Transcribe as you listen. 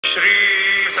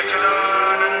श्री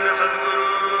सच्चिदानंद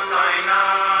सद्गुरु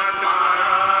साईनाथ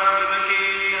महाराज की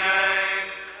जय।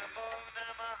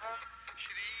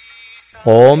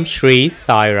 Om Shri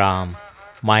Sai Ram.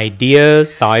 My dear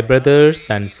Sai brothers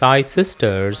and Sai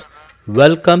sisters,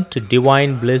 welcome to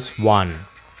Divine Bliss 1.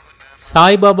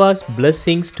 Sai Baba's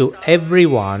blessings to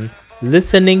everyone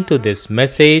listening to this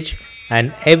message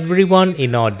and everyone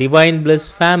in our Divine Bliss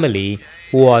family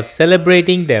who are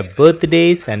celebrating their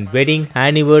birthdays and wedding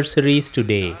anniversaries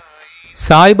today.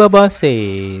 Sai Baba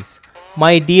says,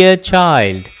 "My dear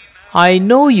child, I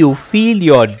know you feel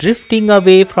you're drifting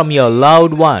away from your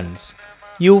loved ones.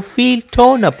 You feel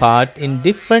torn apart in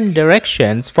different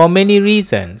directions for many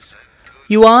reasons.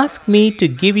 You ask me to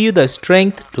give you the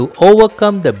strength to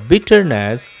overcome the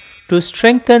bitterness, to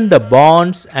strengthen the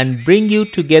bonds and bring you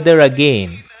together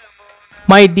again.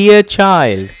 My dear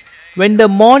child, when the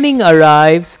morning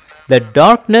arrives, the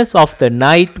darkness of the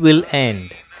night will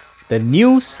end. The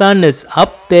new sun is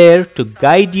up there to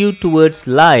guide you towards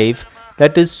life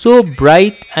that is so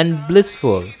bright and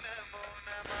blissful.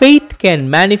 Faith can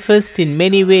manifest in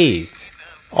many ways.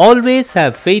 Always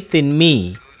have faith in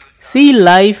me. See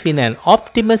life in an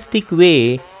optimistic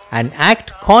way and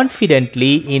act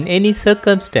confidently in any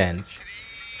circumstance.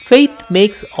 Faith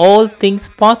makes all things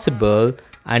possible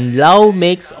and love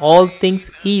makes all things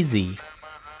easy.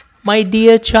 My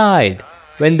dear child,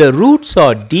 when the roots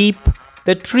are deep,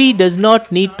 the tree does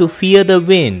not need to fear the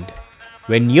wind.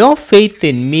 When your faith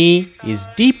in me is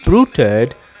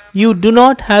deep-rooted, you do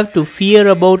not have to fear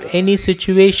about any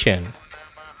situation.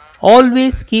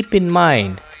 Always keep in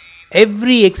mind,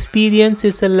 every experience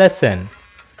is a lesson.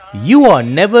 You are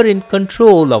never in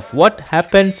control of what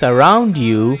happens around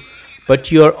you, but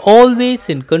you are always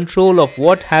in control of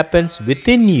what happens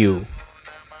within you.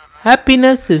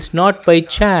 Happiness is not by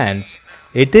chance,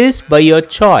 it is by your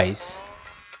choice.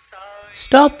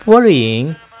 Stop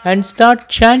worrying and start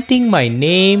chanting my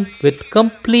name with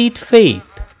complete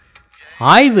faith.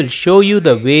 I will show you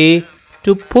the way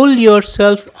to pull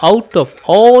yourself out of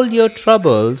all your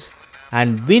troubles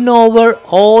and win over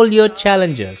all your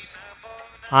challenges.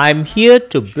 I am here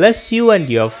to bless you and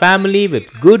your family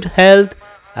with good health,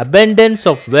 abundance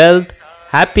of wealth,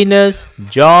 happiness,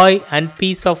 joy and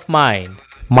peace of mind.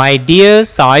 My dear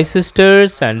Sai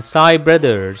sisters and Sai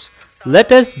brothers,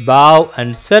 let us bow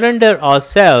and surrender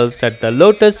ourselves at the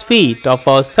lotus feet of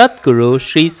our Sadguru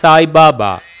Sri Sai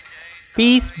Baba.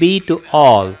 Peace be to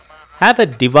all. Have a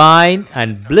divine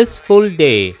and blissful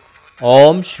day.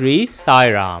 Om Shri Sai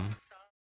Ram.